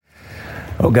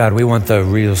Oh God, we want the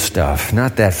real stuff,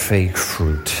 not that fake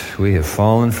fruit. We have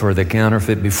fallen for the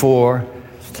counterfeit before.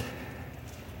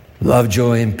 Love,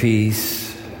 joy, and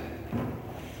peace.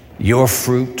 Your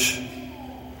fruit,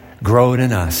 grow it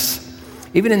in us.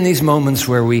 Even in these moments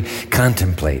where we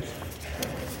contemplate,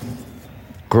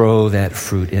 grow that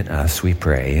fruit in us, we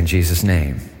pray. In Jesus'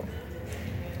 name,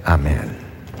 amen.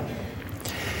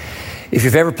 If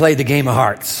you've ever played the game of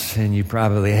hearts, and you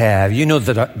probably have, you know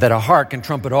that a heart can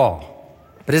trump it all.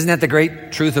 But isn't that the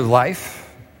great truth of life?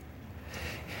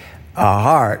 A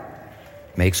heart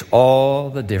makes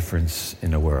all the difference in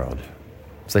the world.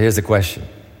 So here's the question.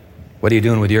 What are you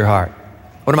doing with your heart?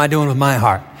 What am I doing with my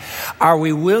heart? Are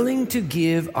we willing to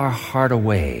give our heart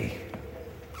away?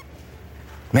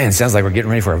 Man, it sounds like we're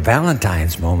getting ready for a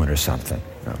Valentine's moment or something.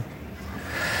 No.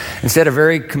 Instead, a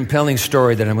very compelling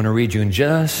story that I'm going to read you in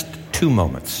just 2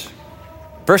 moments.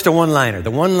 First, a one-liner. The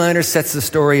one-liner sets the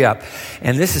story up.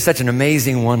 And this is such an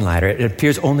amazing one-liner. It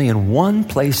appears only in one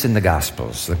place in the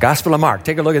Gospels. The Gospel of Mark.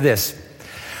 Take a look at this.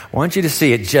 I want you to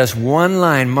see it. Just one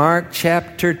line. Mark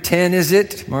chapter 10, is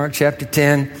it? Mark chapter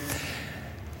 10.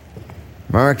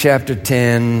 Mark chapter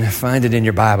 10. Find it in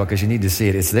your Bible because you need to see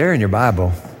it. It's there in your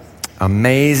Bible.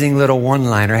 Amazing little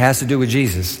one-liner. It has to do with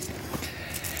Jesus.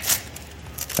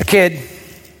 A kid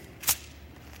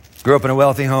grew up in a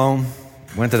wealthy home,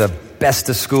 went to the best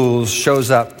of schools, shows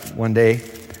up one day,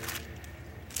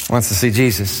 wants to see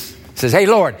Jesus. Says, "Hey,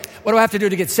 Lord, what do I have to do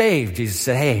to get saved?" Jesus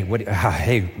said,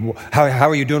 how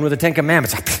are you doing with the 10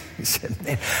 Commandments? He said,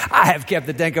 "Man, I have kept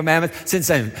the 10 Commandments since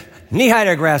I'm knee-high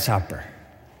to a grasshopper."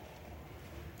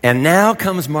 And now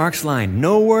comes Mark's line.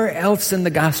 Nowhere else in the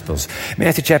Gospels.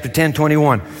 Matthew chapter 10,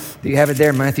 21. Do you have it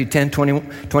there? Matthew 10,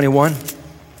 21.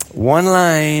 One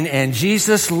line, and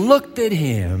Jesus looked at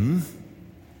him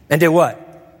and did what?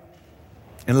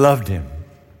 And loved him.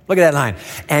 Look at that line.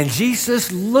 And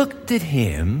Jesus looked at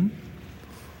him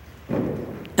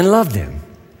and loved him.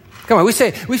 Come on, we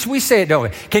say it, don't we?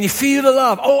 Can you feel the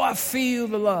love? Oh, I feel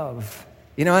the love.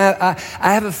 You know, I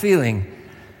have a feeling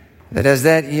that as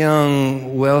that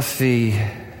young, wealthy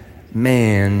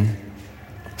man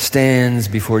stands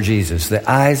before Jesus, the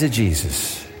eyes of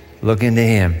Jesus look into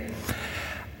him,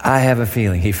 I have a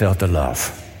feeling he felt the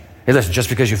love. Hey, listen, just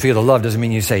because you feel the love doesn't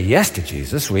mean you say yes to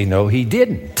Jesus. We know he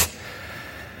didn't.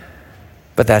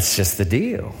 But that's just the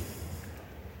deal.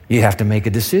 You have to make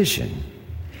a decision.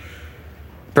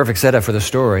 Perfect setup for the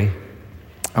story.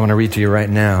 I want to read to you right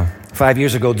now. 5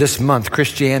 years ago this month,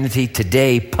 Christianity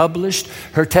Today published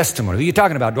her testimony. Who are you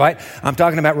talking about, Dwight? I'm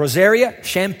talking about Rosaria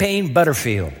Champagne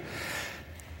Butterfield.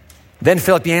 Then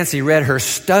Philip Yancey read her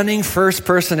stunning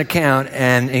first-person account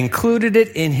and included it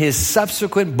in his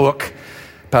subsequent book,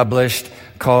 published,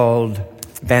 called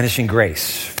Vanishing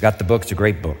Grace. Got the book. It's a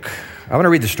great book. I want to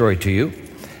read the story to you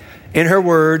in her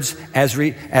words as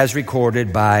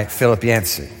recorded by Philip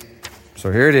Yancey.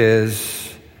 So here it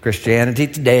is. Christianity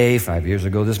Today, 5 years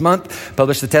ago this month,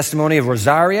 published the testimony of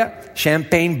Rosaria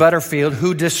Champagne Butterfield,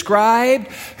 who described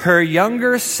her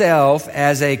younger self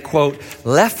as a, quote,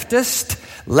 leftist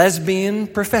lesbian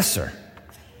professor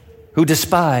who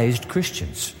despised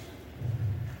Christians.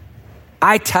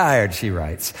 She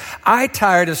writes, I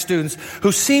tired of students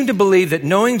who seemed to believe that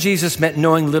knowing Jesus meant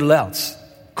knowing little else.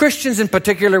 Christians in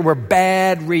particular were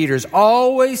bad readers,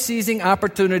 always seizing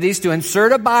opportunities to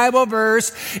insert a Bible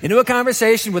verse into a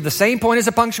conversation with the same point as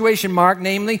a punctuation mark,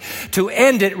 namely to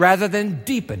end it rather than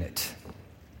deepen it.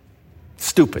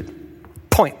 Stupid,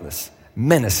 pointless,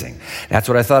 menacing. That's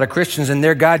what I thought of Christians and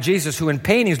their God Jesus, who in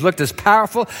paintings looked as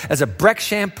powerful as a Breck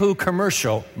shampoo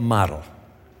commercial model.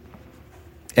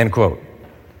 End quote.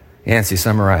 Yancey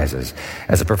summarizes,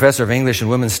 as a professor of English and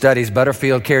women's studies,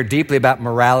 Butterfield cared deeply about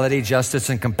morality, justice,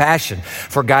 and compassion.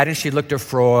 For guidance, she looked to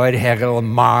Freud, Hegel,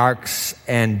 Marx,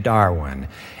 and Darwin,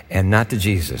 and not to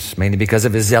Jesus, mainly because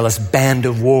of his zealous band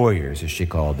of warriors, as she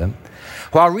called them.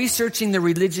 While researching the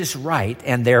religious right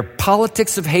and their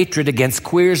politics of hatred against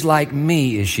queers like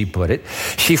me, as she put it,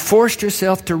 she forced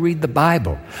herself to read the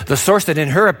Bible, the source that, in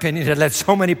her opinion, had led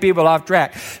so many people off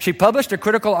track. She published a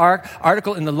critical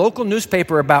article in the local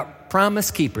newspaper about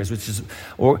Promise Keepers, which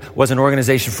was an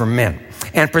organization for men,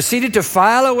 and proceeded to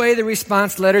file away the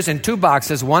response letters in 2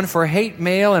 boxes, one for hate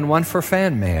mail and one for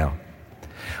fan mail.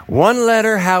 One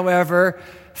letter, however,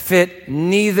 fit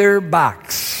neither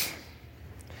box.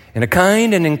 In a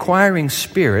kind and inquiring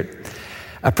spirit,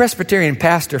 a Presbyterian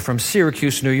pastor from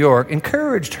Syracuse, New York,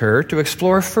 encouraged her to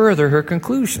explore further her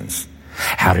conclusions.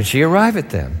 How did she arrive at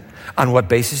them? On what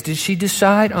basis did she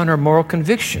decide on her moral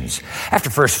convictions? After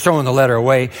first throwing the letter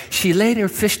away, she later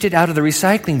fished it out of the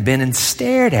recycling bin and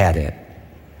stared at it.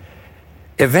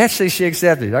 Eventually she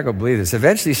accepted, you're not going to believe this,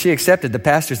 eventually she accepted the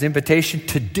pastor's invitation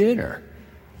to dinner.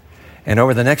 And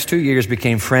over the next 2 years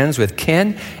became friends with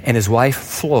Ken and his wife,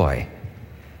 Floy.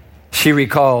 She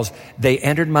recalls, they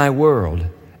entered my world.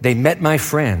 They met my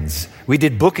friends. We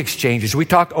did book exchanges. We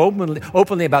talked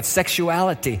openly about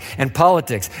sexuality and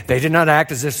politics. They did not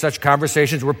act as if such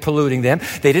conversations were polluting them.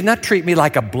 They did not treat me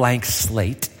like a blank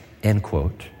slate, end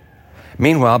quote.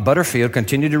 Meanwhile, Butterfield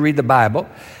continued to read the Bible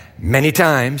many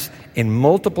times in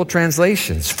multiple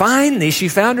translations. Finally, she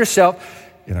found herself,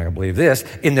 you're not going to believe this,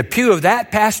 in the pew of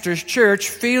that pastor's church,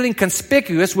 feeling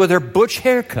conspicuous with her butch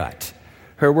haircut.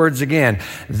 Her words again,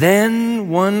 then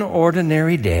one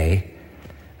ordinary day,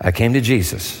 I came to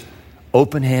Jesus,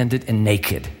 open-handed and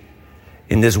naked.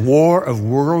 In this war of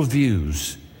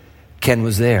worldviews, Ken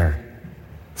was there.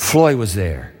 Floy was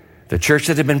there. The church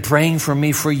that had been praying for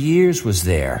me for years was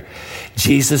there.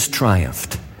 Jesus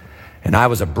triumphed. And I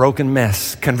was a broken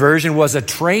mess. Conversion was a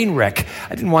train wreck.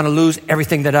 I didn't want to lose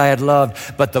everything that I had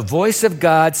loved. But the voice of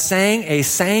God sang a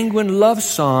sanguine love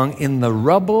song in the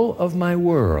rubble of my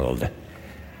world.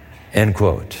 End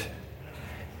quote.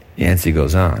 Yancey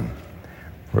goes on.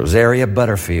 Rosaria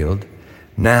Butterfield,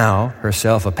 now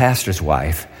herself a pastor's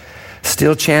wife,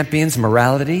 still champions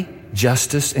morality,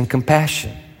 justice, and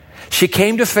compassion. She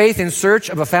came to faith in search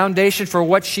of a foundation for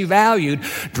what she valued,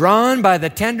 drawn by the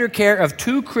tender care of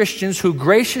two Christians who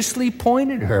graciously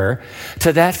pointed her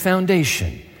to that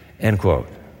foundation. End quote.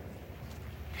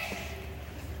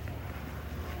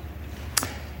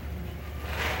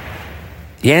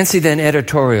 Yancey then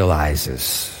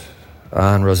editorializes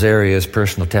on Rosaria's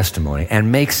personal testimony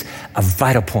and makes a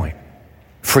vital point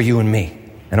for you and me.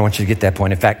 And I want you to get that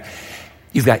point. In fact,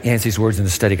 you've got Yancey's words in the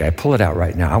study guide. Pull it out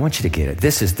right now. I want you to get it.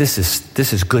 This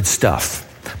is good stuff.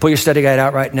 Pull your study guide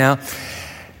out right now.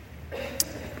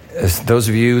 Those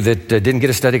of you that didn't get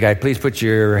a study guide, please put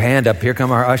your hand up. Here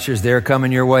come our ushers. They're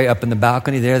coming your way up in the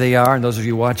balcony. There they are. And those of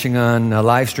you watching on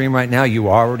live stream right now, you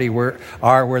already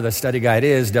are where the study guide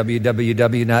is,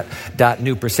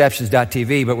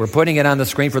 www.newperceptions.tv. But we're putting it on the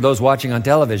screen for those watching on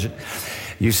television.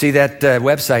 You see that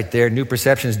website there,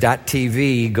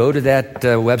 newperceptions.tv. Go to that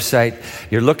website.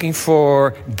 You're looking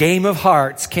for Game of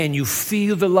Hearts. Can you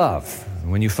feel the love?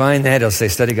 When you find that, it'll say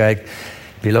study guide.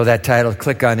 Below that title,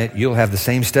 click on it. You'll have the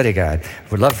same study guide.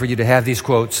 We'd love for you to have these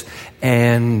quotes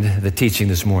and the teaching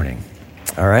this morning.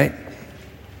 All right?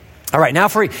 All right, now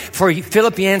for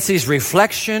Philip Yancey's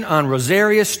reflection on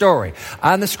Rosaria's story.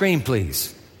 On the screen,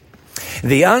 please.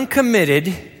 The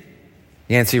uncommitted,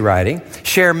 Yancey writing,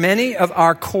 share many of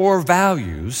our core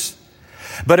values,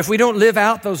 but if we don't live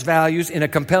out those values in a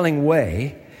compelling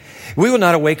way, we will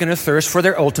not awaken a thirst for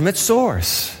their ultimate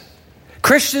source.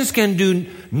 Christians can do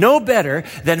no better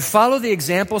than follow the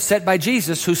example set by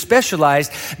Jesus, who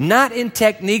specialized not in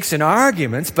techniques and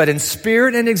arguments, but in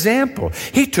spirit and example.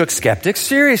 He took skeptics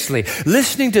seriously,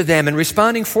 listening to them and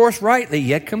responding forthrightly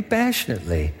yet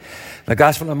compassionately. The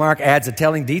Gospel of Mark adds a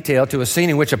telling detail to a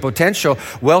scene in which a potential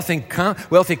wealthy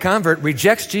convert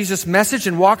rejects Jesus' message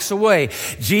and walks away.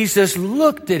 Jesus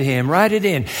looked at him, write it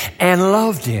in, and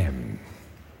loved him.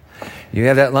 You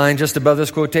have that line just above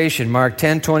this quotation, Mark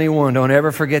 10:21. Don't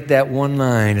ever forget that one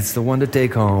line. It's the one to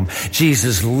take home.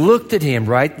 Jesus looked at him,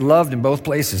 right? Loved in both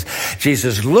places.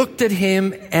 Jesus looked at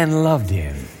him and loved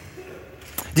him.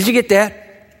 Did you get that?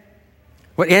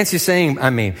 What Yancey's saying,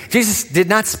 Jesus did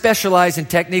not specialize in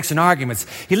techniques and arguments.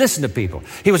 He listened to people.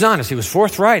 He was honest. He was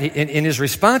forthright in his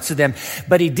response to them,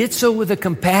 but he did so with a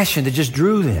compassion that just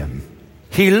drew them.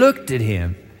 He looked at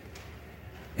him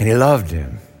and he loved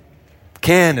him.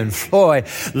 Ken and Floy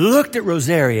looked at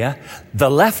Rosaria, the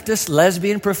leftist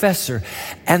lesbian professor,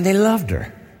 and they loved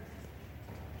her.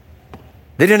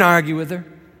 They didn't argue with her.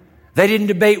 They didn't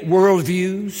debate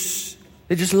worldviews.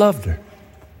 They just loved her.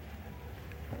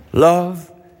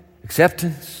 Love,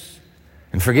 acceptance,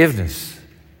 and forgiveness.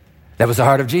 That was the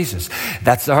heart of Jesus.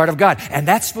 That's the heart of God. And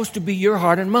that's supposed to be your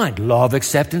heart and mind. Love,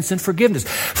 acceptance, and forgiveness.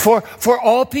 For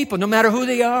all people, no matter who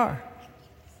they are.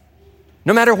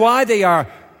 No matter why they are.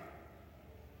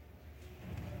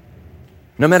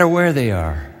 No matter where they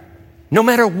are, no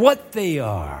matter what they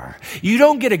are, you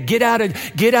don't get a get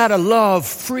out of love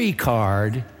free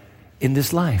card in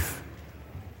this life.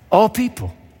 All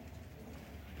people.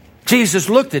 Jesus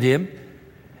looked at him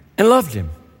and loved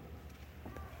him.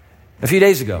 A few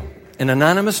days ago, an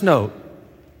anonymous note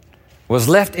was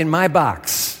left in my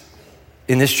box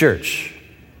in this church.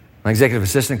 My executive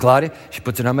assistant, Claudia, she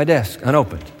puts it on my desk,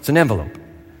 unopened. It's an envelope.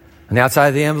 On the outside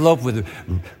of the envelope with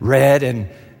red and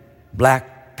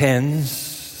black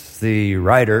pens, the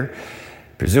writer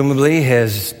presumably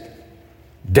has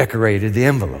decorated the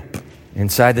envelope.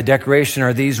 Inside the decoration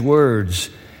are these words: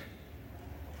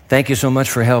 Thank you so much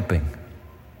for helping.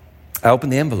 I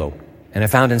opened the envelope, and I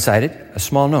found inside it a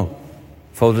small note,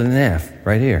 folded in half,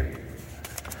 right here.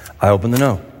 I opened the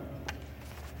note.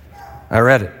 I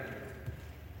read it.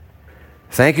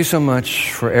 Thank you so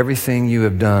much for everything you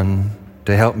have done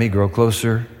to help me grow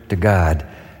closer to God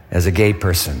as a gay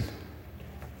person.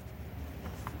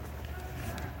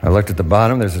 I looked at the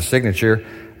bottom. There's a signature,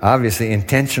 obviously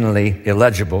intentionally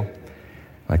illegible,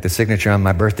 like the signature on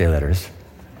my birthday letters.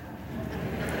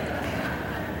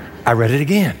 I read it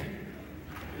again.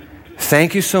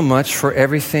 Thank you so much for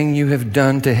everything you have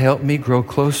done to help me grow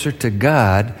closer to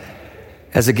God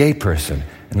as a gay person.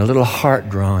 And a little heart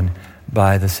drawn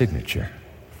by the signature.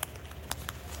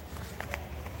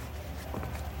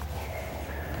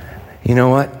 You know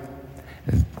what?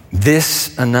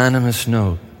 This anonymous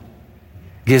note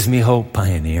gives me hope,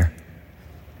 Pioneer,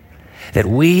 that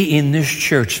we in this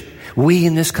church, we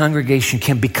in this congregation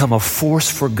can become a force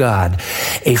for God,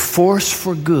 a force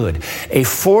for good, a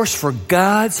force for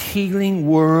God's healing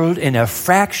world in a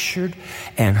fractured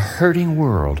and hurting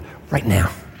world right now.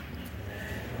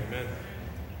 Amen.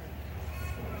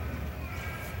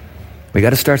 We got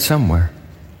to start somewhere.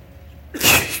 You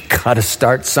got to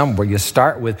start somewhere. You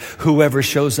start with whoever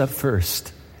shows up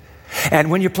first. And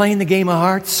when you're playing the game of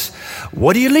hearts,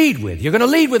 what do you lead with? You're going to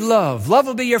lead with love. Love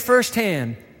will be your first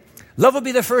hand. Love will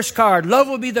be the first card. Love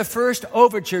will be the first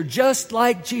overture, just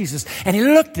like Jesus. And he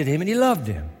looked at him and he loved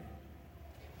him.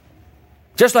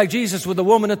 Just like Jesus with the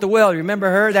woman at the well. You remember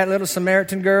her, that little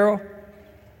Samaritan girl?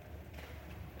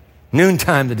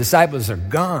 Noontime, the disciples are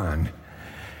gone.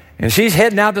 And she's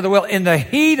heading out to the well in the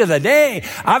heat of the day.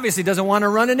 Obviously doesn't want to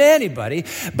run into anybody.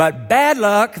 But bad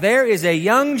luck, there is a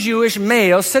young Jewish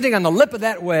male sitting on the lip of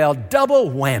that well, double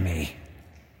whammy.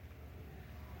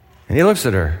 And he looks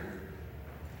at her.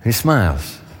 He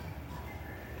smiles.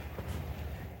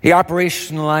 He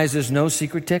operationalizes no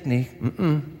secret technique.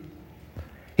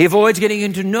 He avoids getting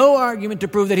into no argument to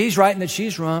prove that he's right and that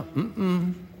she's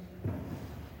wrong.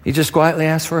 He just quietly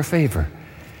asks for a favor.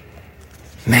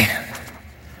 Man,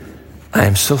 I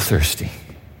am so thirsty.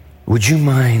 Would you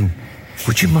mind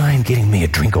getting me a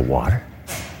drink of water?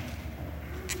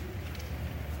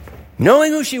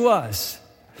 Knowing who she was,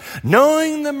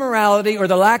 knowing the morality or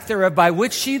the lack thereof by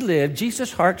which she lived,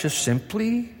 Jesus' heart just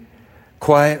simply,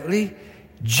 quietly,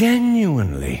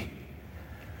 genuinely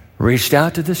reached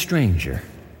out to the stranger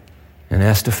and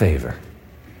asked a favor.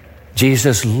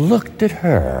 Jesus looked at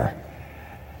her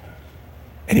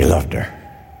and he loved her.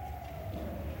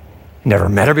 Never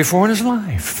met her before in his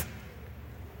life.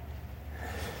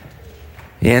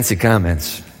 Yancey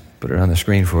comments, put it on the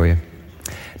screen for you.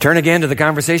 Turn again to the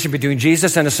conversation between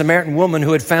Jesus and a Samaritan woman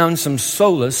who had found some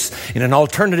solace in an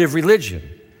alternative religion.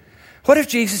 What if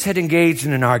Jesus had engaged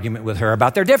in an argument with her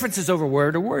about their differences over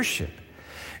where to worship?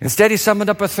 Instead, he summoned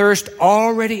up a thirst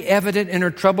already evident in her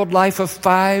troubled life of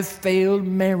 5 failed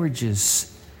marriages.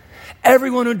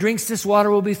 Everyone who drinks this water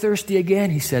will be thirsty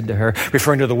again, he said to her,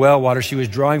 referring to the well water she was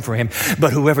drawing for him.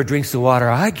 But whoever drinks the water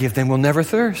I give them will never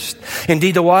thirst.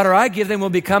 Indeed, the water I give them will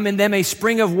become in them a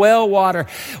spring of well water,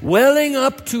 welling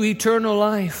up to eternal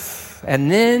life.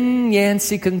 And then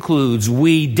Yancey concludes,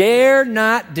 we dare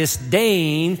not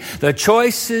disdain the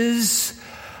choices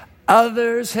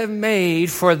others have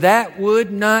made, for that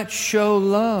would not show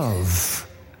love.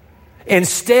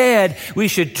 Instead, we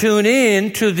should tune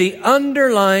in to the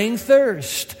underlying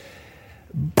thirst.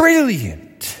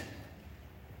 Brilliant.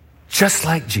 Just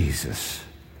like Jesus.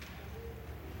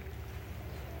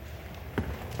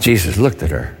 Jesus looked at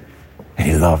her and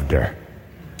he loved her.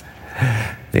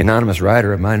 The anonymous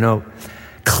writer of my note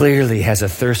clearly has a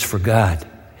thirst for God.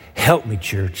 Help me,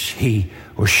 church, he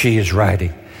or she is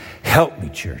writing. Help me,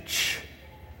 church.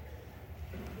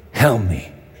 Help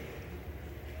me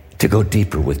to go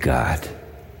deeper with God.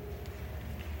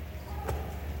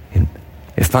 And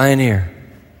if Pioneer,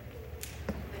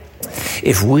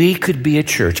 if we could be a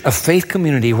church, a faith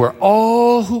community where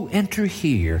all who enter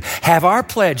here have our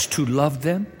pledge to love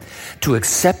them, to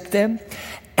accept them,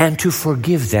 and to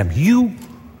forgive them, you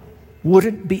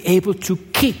wouldn't be able to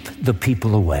keep the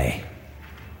people away.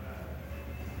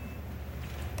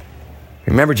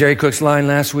 Remember Jerry Cook's line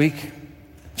last week?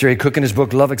 Jerry Cook in his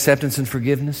book, Love, Acceptance, and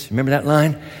Forgiveness. Remember that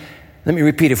line? Let me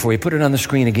repeat it for you. Put it on the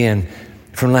screen again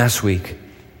from last week.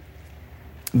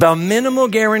 The minimal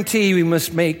guarantee we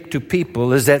must make to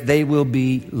people is that they will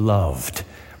be loved.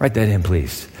 Write that in,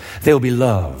 please. They will be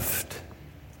loved.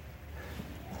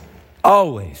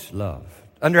 Always loved.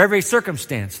 Under every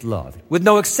circumstance, loved. With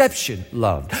no exception,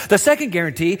 loved. The second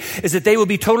guarantee is that they will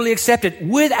be totally accepted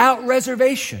without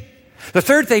reservation. The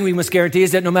third thing we must guarantee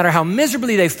is that no matter how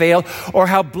miserably they fail or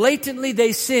how blatantly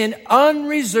they sin,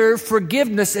 unreserved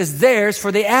forgiveness is theirs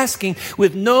for the asking,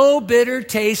 with no bitter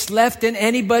taste left in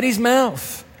anybody's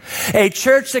mouth. A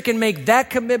church that can make that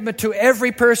commitment to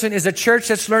every person is a church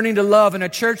that's learning to love, and a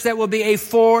church that will be a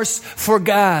force for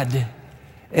God.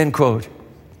 End quote.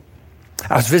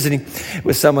 I was visiting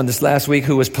with someone this last week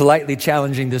who was politely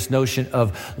challenging this notion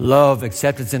of love,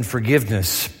 acceptance, and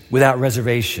forgiveness without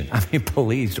reservation. I mean,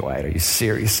 please, Dwight, are you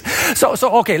serious? So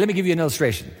okay, let me give you an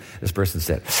illustration, this person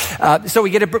said. So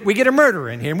we get a murderer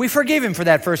in here, and we forgive him for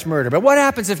that first murder. But what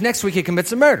happens if next week he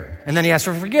commits a murder, and then he asks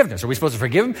for forgiveness? Are we supposed to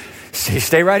forgive him?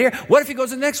 Stay right here. What if he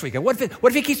goes the next week? And what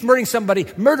if he keeps murdering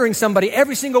somebody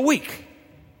every single week?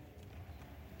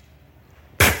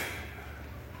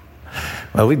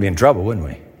 Well, we'd be in trouble, wouldn't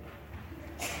we?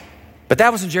 But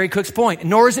that wasn't Jerry Cook's point,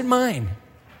 nor is it mine.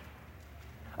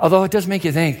 Although it does make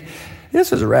you think,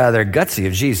 this was rather gutsy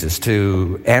of Jesus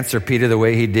to answer Peter the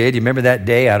way he did. You remember that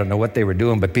day? I don't know what they were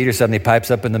doing, but Peter suddenly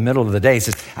pipes up in the middle of the day and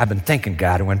says, I've been thinking,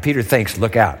 God. And when Peter thinks,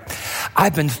 look out.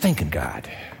 I've been thinking, God.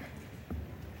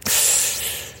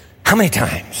 How many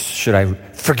times should I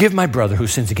forgive my brother who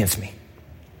sins against me?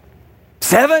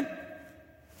 7?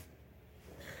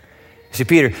 See,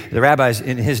 Peter, the rabbis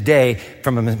in his day,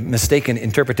 from a mistaken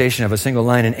interpretation of a single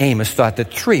line in Amos, thought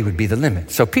that 3 would be the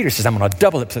limit. So Peter says, I'm going to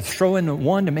double it to throw in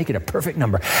 1 to make it a perfect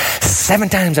number. 7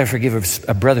 times I forgive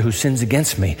a brother who sins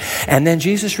against me. And then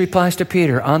Jesus replies to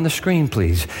Peter, on the screen,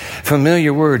 please.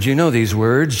 Familiar words, you know these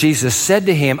words. Jesus said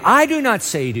to him, I do not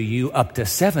say to you up to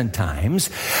 7 times,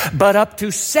 but up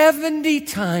to 70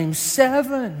 times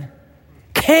 7.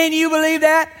 Can you believe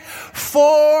that?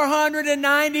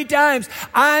 490 times.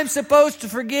 I'm supposed to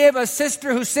forgive a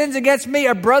sister who sins against me,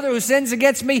 a brother who sins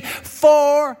against me,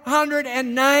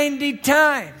 490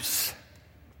 times.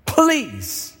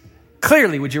 Please.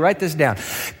 Clearly, would you write this down?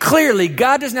 Clearly,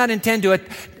 God does not intend to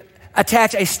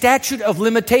attach a statute of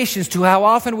limitations to how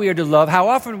often we are to love, how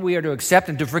often we are to accept,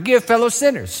 and to forgive fellow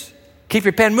sinners. Keep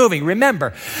your pen moving.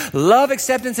 Remember, love,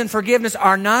 acceptance, and forgiveness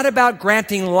are not about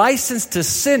granting license to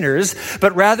sinners,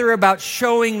 but rather about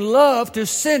showing love to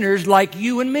sinners like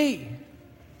you and me.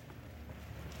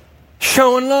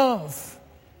 Showing love.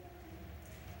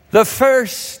 The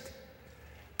first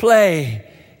play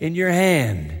in your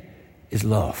hand is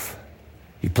love.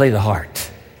 You play the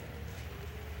heart.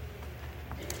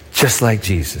 Just like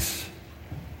Jesus.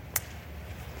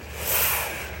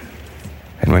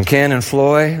 And when Ken and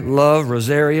Floy love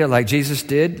Rosaria like Jesus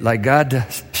did, like God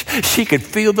does, she could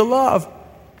feel the love.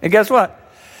 And guess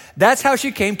what? That's how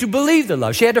she came to believe the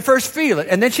love. She had to first feel it,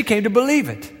 and then she came to believe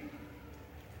it.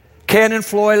 Ken and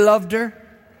Floy loved her.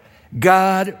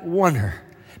 God won her.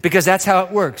 Because that's how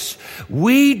it works.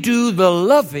 We do the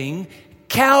loving,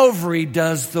 Calvary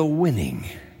does the winning.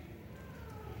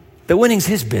 The winning's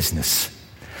his business.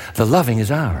 The loving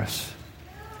is ours.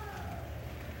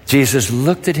 Jesus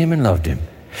looked at him and loved him.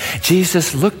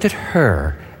 Jesus looked at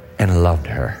her and loved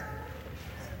her.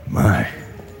 My.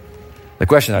 The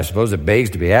question I suppose that begs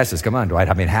to be asked is, come on, Dwight,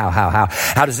 I mean, how?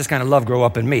 How does this kind of love grow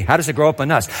up in me? How does it grow up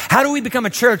in us? How do we become a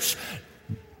church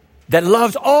that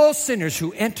loves all sinners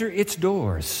who enter its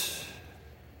doors?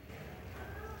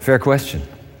 Fair question.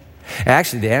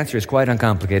 Actually, the answer is quite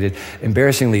uncomplicated,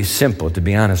 embarrassingly simple, to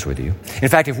be honest with you. In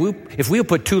fact, if we'll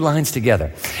put 2 lines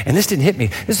together, and this didn't hit me,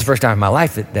 this is the first time in my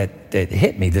life that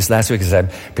hit me this last week as I'm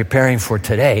preparing for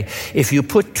today. If you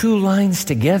put 2 lines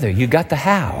together, you got the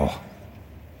how.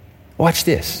 Watch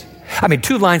this. I mean,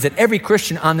 2 lines that every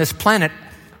Christian on this planet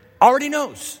already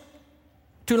knows.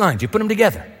 2 lines, you put them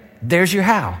together. There's your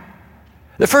how.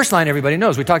 The first line everybody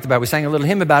knows. We talked about it. We sang a little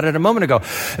hymn about it a moment ago.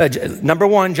 Number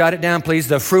 1, jot it down, please.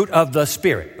 The fruit of the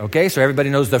Spirit. Okay, so everybody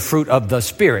knows the fruit of the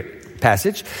Spirit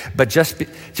passage. But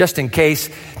just in case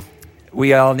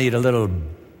we all need a little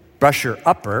brusher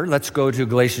upper, let's go to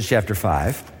Galatians chapter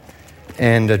 5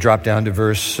 and drop down to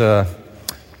verse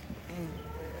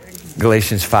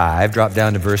Galatians 5. Drop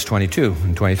down to verse 22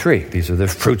 and 23. These are the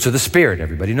fruits of the Spirit.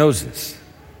 Everybody knows this.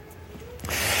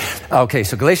 Okay,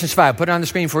 so Galatians 5, put it on the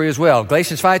screen for you as well.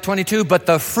 Galatians 5:22, but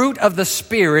the fruit of the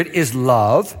Spirit is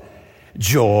love,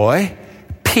 joy,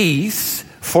 peace,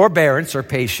 forbearance or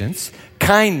patience,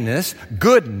 kindness,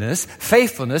 goodness,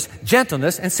 faithfulness,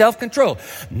 gentleness, and self-control.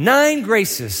 9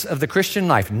 graces of the Christian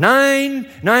life.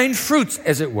 9 fruits,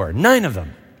 as it were. 9 of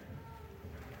them.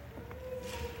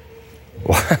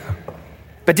 Wow.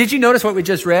 But did you notice what we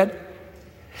just read?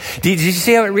 Did you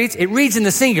see how it reads? It reads in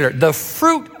the singular, the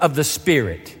fruit of the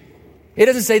Spirit. It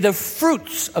doesn't say the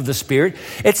fruits of the Spirit.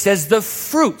 It says the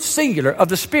fruit, singular, of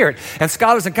the Spirit. And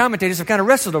scholars and commentators have kind of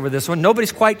wrestled over this one.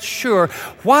 Nobody's quite sure.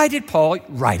 Why did Paul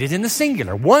write it in the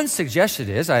singular? One suggestion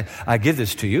is, I give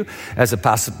this to you as a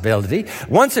possibility.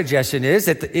 One suggestion is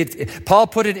that Paul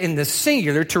put it in the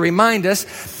singular to remind us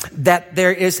that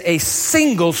there is a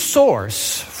single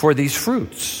source for these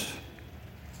fruits.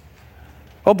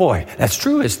 Oh boy, that's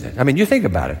true, isn't it? I mean, you think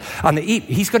about it.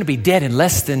 He's going to be dead in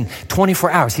less than 24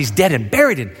 hours. He's dead and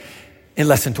buried in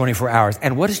less than 24 hours.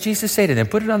 And what does Jesus say to them?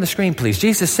 Put it on the screen, please.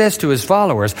 Jesus says to his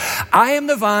followers, I am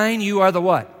the vine, you are the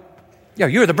what? Yeah,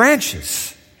 you're the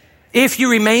branches. If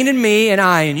you remain in me and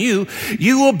I in you,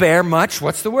 you will bear much,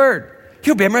 what's the word?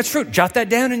 You'll bear much fruit. Jot that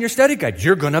down in your study guide.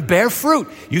 You're going to bear fruit.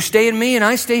 You stay in me and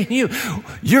I stay in you.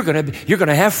 You're going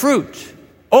to have fruit.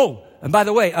 Oh, and by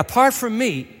the way, apart from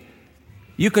me,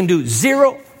 you can do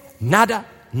zero, nada,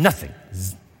 nothing.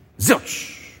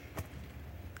 Zilch.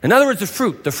 In other words,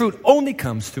 the fruit only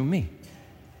comes through me.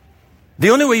 The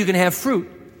only way you can have fruit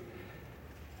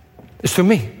is through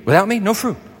me. Without me, no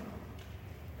fruit.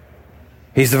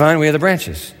 He's the vine, we are the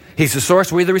branches. He's the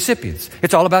source, we are the recipients.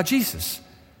 It's all about Jesus.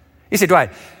 You say,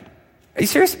 Dwight, are you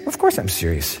serious? Of course I'm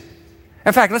serious.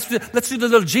 In fact, let's do the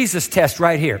little Jesus test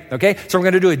right here, okay? So we're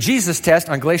going to do a Jesus test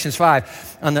on Galatians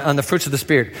 5 on the fruits of the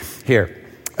Spirit here.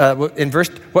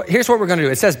 Here's what we're going to do.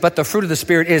 It says, but the fruit of the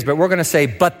Spirit is, but we're going to say,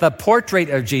 but the portrait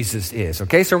of Jesus is,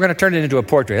 okay? So we're going to turn it into a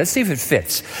portrait. Let's see if it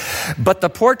fits. But the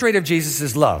portrait of Jesus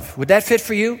is love. Would that fit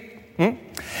for you?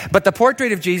 But the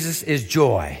portrait of Jesus is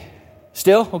joy.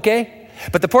 Still, okay?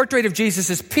 But the portrait of Jesus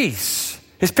is peace.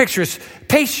 His picture is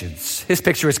patience. His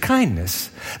picture is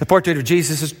kindness. The portrait of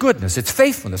Jesus is goodness. It's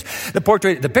faithfulness.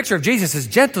 The picture of Jesus is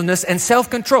gentleness and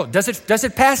self-control. Does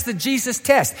it pass the Jesus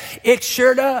test? It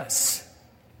sure does.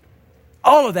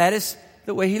 All of that is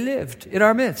the way he lived in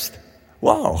our midst.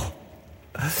 Wow.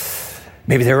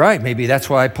 Maybe they're right. Maybe that's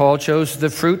why Paul chose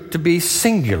the fruit to be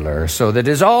singular, so that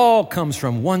it all comes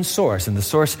from one source, and the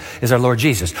source is our Lord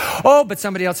Jesus. Oh, but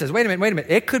somebody else says, wait a minute.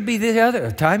 It could be the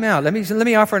other. Time out. Let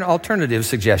me offer an alternative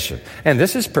suggestion. And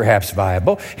this is perhaps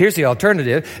viable. Here's the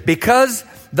alternative. Because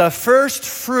the first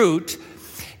fruit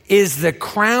is the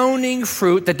crowning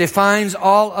fruit that defines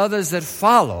all others that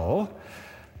follow,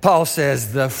 Paul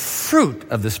says the fruit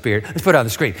of the Spirit, let's put it on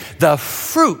the screen. The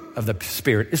fruit of the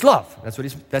Spirit is love.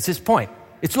 That's his point.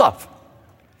 It's love.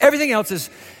 Everything else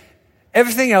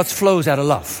flows out of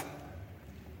love.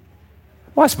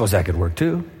 Well, I suppose that could work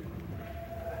too.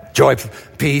 Joy,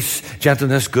 peace,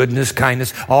 gentleness, goodness,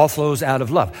 kindness, all flows out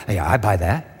of love. Yeah, I buy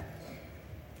that.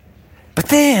 But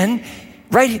then,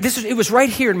 it was right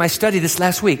here in my study this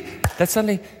last week that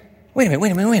suddenly, Wait a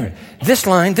minute. This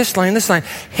line.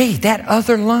 Hey, that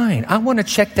other line. I want to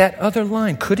check that other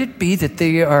line. Could it be that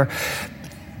they are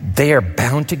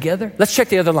bound together? Let's check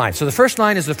the other line. So the first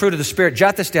line is the fruit of the Spirit.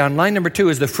 Jot this down. Line number 2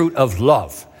 is the fruit of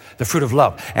love. The fruit of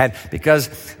love. And because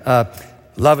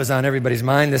love is on everybody's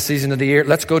mind this season of the year,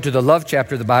 let's go to the love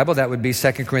chapter of the Bible. That would be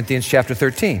 2 Corinthians chapter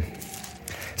 13.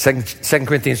 2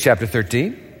 Corinthians chapter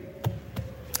 13.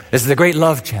 This is the great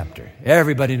love chapter.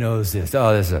 Everybody knows this.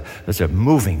 Oh, that's a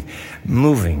moving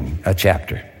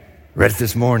chapter. Read it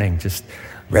this morning. Just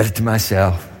read it to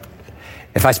myself.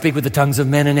 If I speak with the tongues of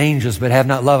men and angels, but have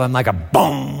not love, I'm like a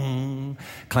boom,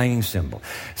 clanging cymbal.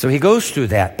 So he goes through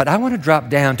that. But I want to drop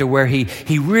down to where he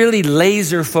really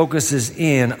laser focuses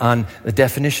in on the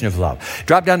definition of love.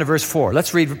 Drop down to verse 4.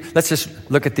 Let's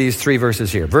just look at these 3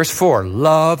 verses here. Verse 4,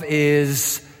 love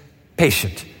is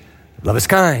patient. Love is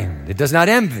kind. It does not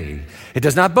envy. It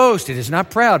does not boast. It is not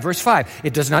proud. Verse 5,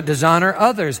 it does not dishonor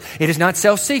others. It is not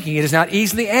self-seeking. It is not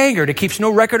easily angered. It keeps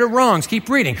no record of wrongs. Keep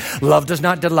reading. Love does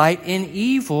not delight in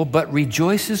evil, but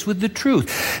rejoices with the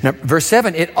truth. Now, verse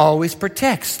 7, it always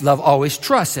protects. Love always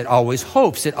trusts. It always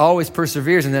hopes. It always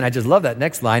perseveres. And then I just love that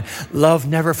next line. Love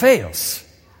never fails.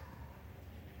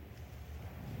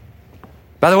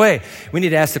 By the way, we need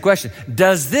to ask the question,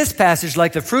 does this passage,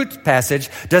 like the fruit passage,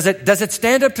 does it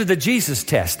stand up to the Jesus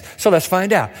test? So let's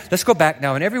find out. Let's go back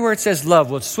now, and everywhere it says love,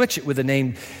 we'll switch it with the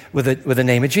name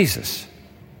of Jesus.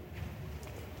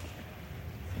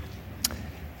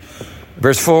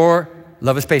 Verse 4,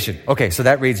 love is patient. Okay, so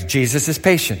that reads, Jesus is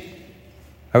patient.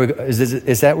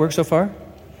 Is that work so far?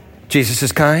 Jesus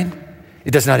is kind. It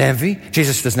does not envy.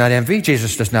 Jesus does not envy.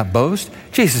 Jesus does not boast.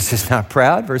 Jesus is not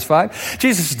proud. Verse 5.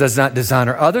 Jesus does not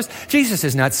dishonor others. Jesus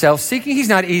is not self-seeking. He's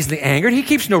not easily angered. He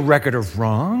keeps no record of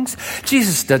wrongs.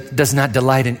 Jesus does not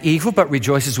delight in evil, but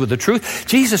rejoices with the truth.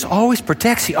 Jesus always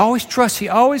protects. He always trusts. He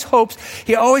always hopes.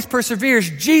 He always perseveres.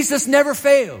 Jesus never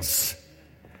fails.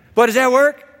 But does that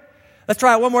work? Let's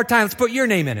try it one more time. Let's put your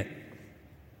name in it.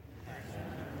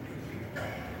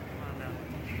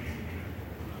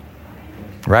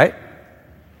 Right?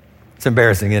 It's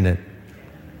embarrassing, isn't it?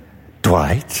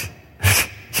 Dwight?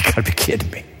 You gotta be kidding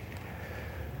me.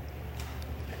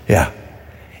 Yeah.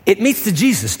 It meets the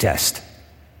Jesus test.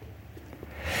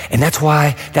 And that's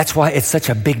why it's such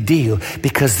a big deal,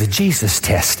 because the Jesus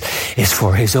test is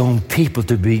for his own people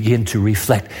to begin to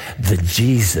reflect the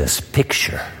Jesus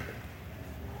picture,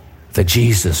 the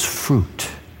Jesus fruit.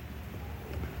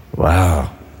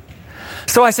 Wow.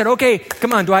 So I said, okay,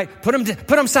 come on, Dwight, put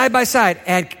them side by side.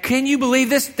 And can you believe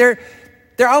this? They're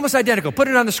almost identical. Put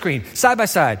it on the screen, side by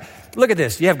side. Look at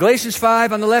this. You have Galatians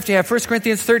 5 on the left. You have 1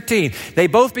 Corinthians 13. They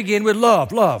both begin with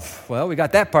love. Love. Well, we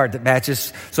got that part that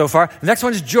matches so far. The next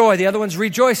one is joy. The other one's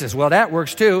rejoices. Well, that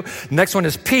works too. The next one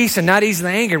is peace and not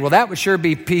easily angered. Well, that would sure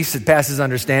be peace that passes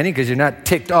understanding because you're not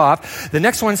ticked off. The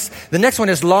next one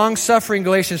is long suffering.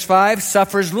 Galatians 5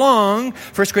 suffers long.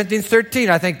 1 Corinthians 13.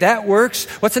 I think that works.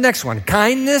 What's the next one?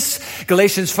 Kindness.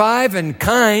 Galatians 5 and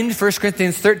kind. 1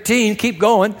 Corinthians 13. Keep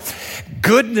going.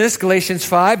 Goodness. Galatians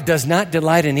 5 does not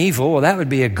delight in evil. Well, that would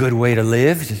be a good way to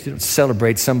live. You don't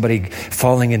celebrate somebody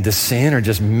falling into sin or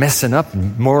just messing up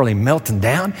and morally melting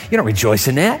down. You don't rejoice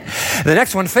in that. The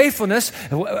next one, faithfulness.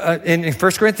 In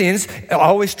 1 Corinthians,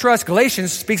 always trust.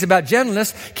 Galatians speaks about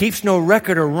gentleness, keeps no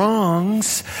record of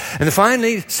wrongs. And then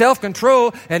finally,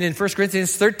 self-control. And in 1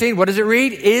 Corinthians 13, what does it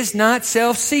read? Is not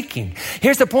self-seeking.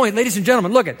 Here's the point, ladies and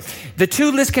gentlemen. Look, the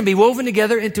two lists can be woven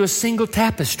together into a single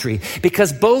tapestry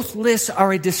because both lists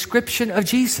are a description of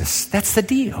Jesus. That's the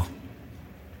deal.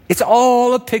 It's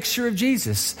all a picture of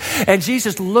Jesus. And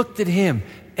Jesus looked at him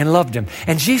and loved him.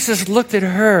 And Jesus looked at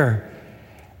her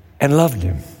and loved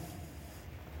him.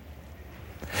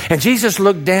 And Jesus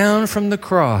looked down from the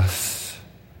cross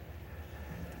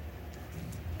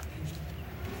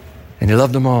and he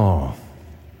loved them all.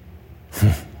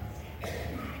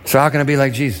 So how can I be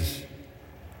like Jesus?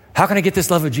 How can I get this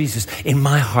love of Jesus in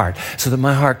my heart so that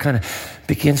my heart kind of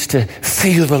begins to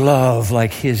feel the love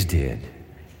like his did?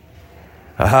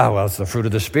 Well, it's the fruit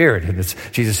of the Spirit.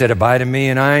 Jesus said, abide in me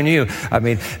and I in you. I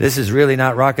mean, this is really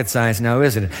not rocket science now,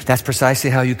 isn't it? That's precisely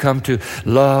how you come to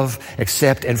love,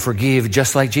 accept, and forgive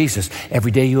just like Jesus. Every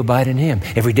day you abide in him.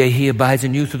 Every day he abides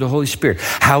in you through the Holy Spirit.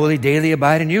 How will he daily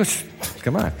abide in you?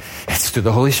 Come on. It's through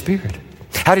the Holy Spirit.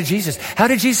 How did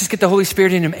Jesus get the Holy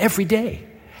Spirit in him every day?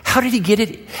 How did he get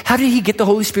it? How did he get the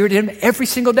Holy Spirit in him every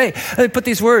single day? Let me put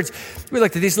these words. We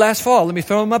looked at these last fall. Let me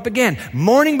throw them up again.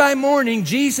 Morning by morning,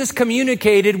 Jesus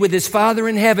communicated with his Father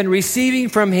in heaven, receiving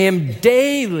from him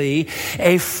daily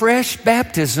a fresh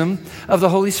baptism of the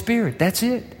Holy Spirit. That's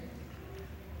it.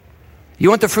 You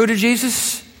want the fruit of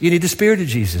Jesus? You need the Spirit of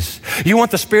Jesus. You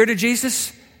want the Spirit of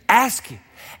Jesus? Ask him.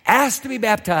 Ask to be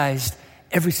baptized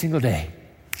every single day.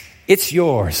 It's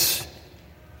yours.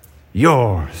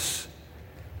 Yours.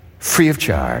 Free of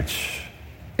charge,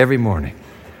 every morning,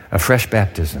 a fresh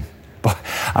baptism. Boy,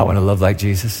 I want to love like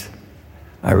Jesus.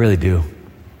 I really do.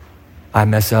 I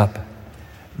mess up,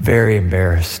 very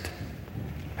embarrassed.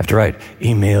 I have to write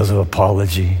emails of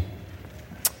apology.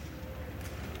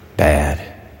 Bad.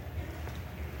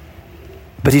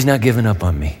 But he's not giving up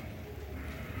on me.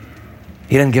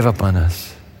 He doesn't give up on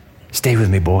us. Stay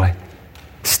with me, boy.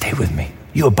 Stay with me.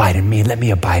 You abide in me, let me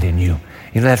abide in you.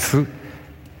 You know that fruit?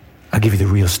 I'll give you the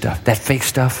real stuff. That fake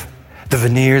stuff, the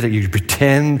veneer that you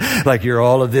pretend like you're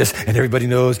all of this and everybody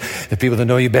knows, the people that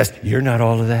know you best, you're not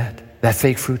all of that. That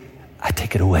fake fruit, I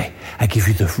take it away. I give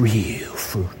you the real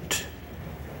fruit.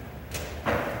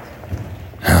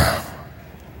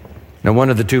 Now, one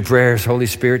of the two prayers, Holy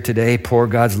Spirit, today, pour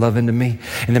God's love into me.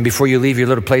 And then before you leave your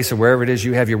little place or wherever it is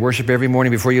you have your worship every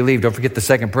morning, before you leave, don't forget the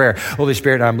second prayer. Holy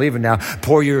Spirit, I'm leaving now.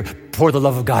 Pour the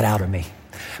love of God out of me.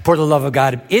 Pour the love of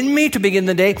God in me to begin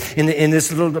the day in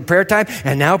this little prayer time.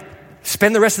 And now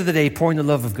spend the rest of the day pouring the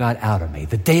love of God out of me.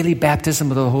 The daily baptism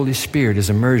of the Holy Spirit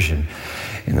is immersion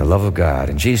in the love of God.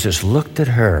 And Jesus looked at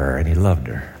her and he loved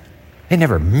her. They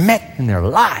never met in their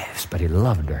lives, but he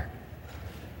loved her.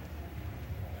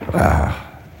 Wow.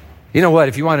 You know what?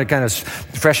 If you want to kind of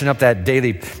freshen up that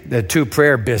daily two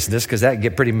prayer business, because that can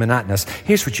get pretty monotonous,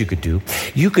 here's what you could do.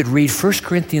 You could read 1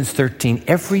 Corinthians 13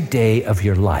 every day of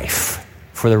your life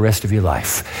for the rest of your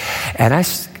life. And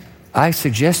I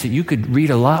suggest that you could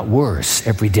read a lot worse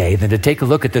every day than to take a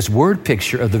look at this word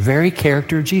picture of the very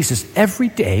character of Jesus. Every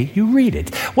day you read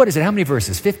it. What is it? How many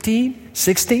verses? 15?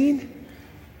 16?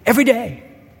 Every day.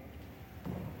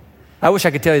 I wish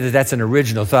I could tell you that that's an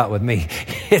original thought with me.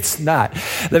 It's not.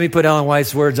 Let me put Ellen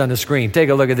White's words on the screen. Take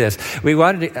a look at this.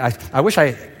 I wish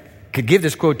I could give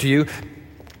this quote to you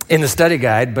in the study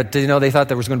guide, but they thought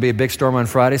there was going to be a big storm on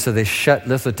Friday, so they shut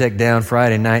Lithotek down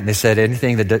Friday night, and they said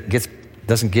anything that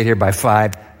doesn't get here by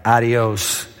 5,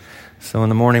 adios. So in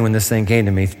the morning when this thing came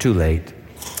to me, it's too late.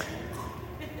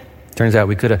 Turns out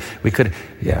we could have,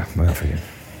 yeah, well, forget it.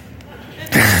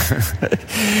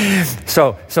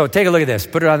 So take a look at this.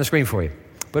 Put it on the screen for you.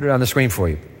 Put it on the screen for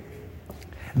you.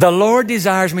 The Lord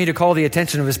desires me to call the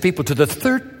attention of his people to the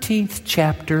 13th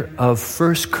chapter of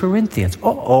 1 Corinthians.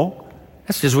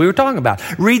 That's just what we were talking about.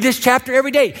 Read this chapter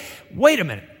every day. Wait a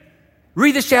minute.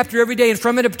 Read this chapter every day, and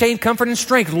from it obtain comfort and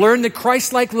strength. Learn that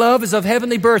Christ-like love is of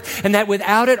heavenly birth, and that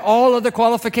without it, all other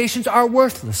qualifications are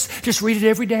worthless. Just read it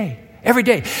every day. Every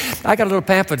day. I got a little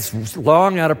pamphlet. It's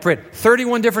long, out of print.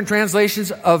 31 different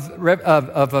translations of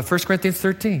 1 Corinthians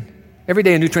 13. Every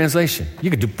day a new translation. You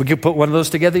could put one of those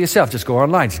together yourself. Just go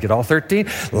online. Just get all 13.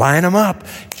 Line them up.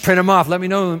 Print them off. Let me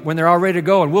know when they're all ready to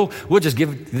go, and we'll just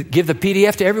give the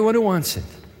PDF to everyone who wants it.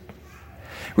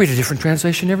 Read a different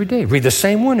translation every day. Read the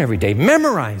same one every day.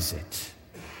 Memorize it.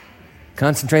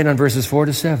 Concentrate on verses 4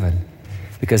 to 7,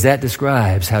 because that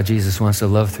describes how Jesus wants to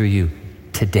love through you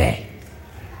today.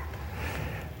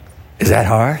 Is that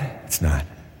hard? It's not.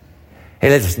 Hey,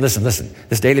 listen.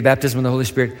 This daily baptism in the Holy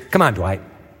Spirit, come on, Dwight.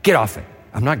 Get off it.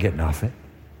 I'm not getting off it.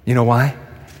 You know why?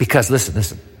 Because,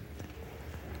 listen.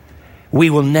 We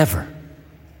will never,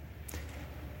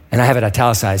 and I have it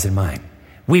italicized in mine,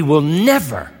 we will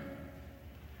never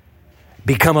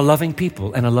become a loving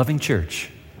people and a loving church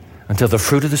until the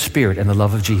fruit of the Spirit and the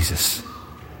love of Jesus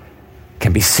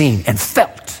can be seen and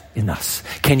felt in us.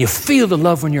 Can you feel the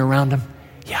love when you're around him?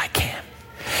 Yeah, I can.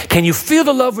 Can you feel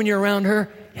the love when you're around her?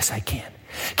 Yes, I can.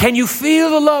 Can you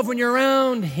feel the love when you're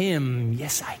around him?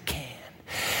 Yes, I can.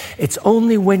 It's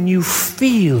only when you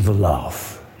feel the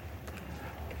love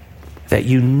that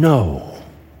you know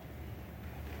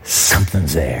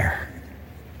something's there.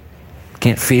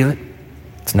 Can't feel it?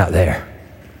 It's not there.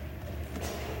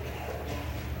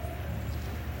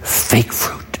 Fake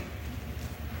fruit.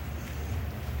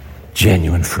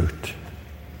 Genuine fruit.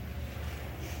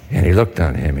 And he looked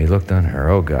on him. He looked on her.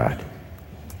 Oh, God.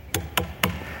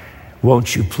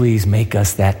 Won't you please make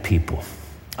us that people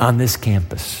on this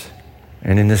campus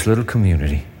and in this little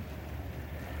community,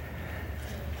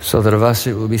 so that of us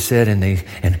it will be said,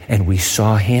 and we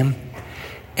saw him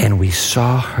and we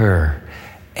saw her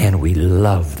and we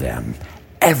loved them,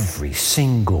 every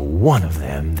single one of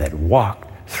them that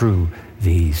walked through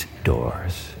these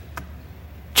doors,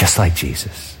 just like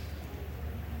Jesus.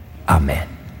 Amen.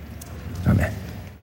 Amen.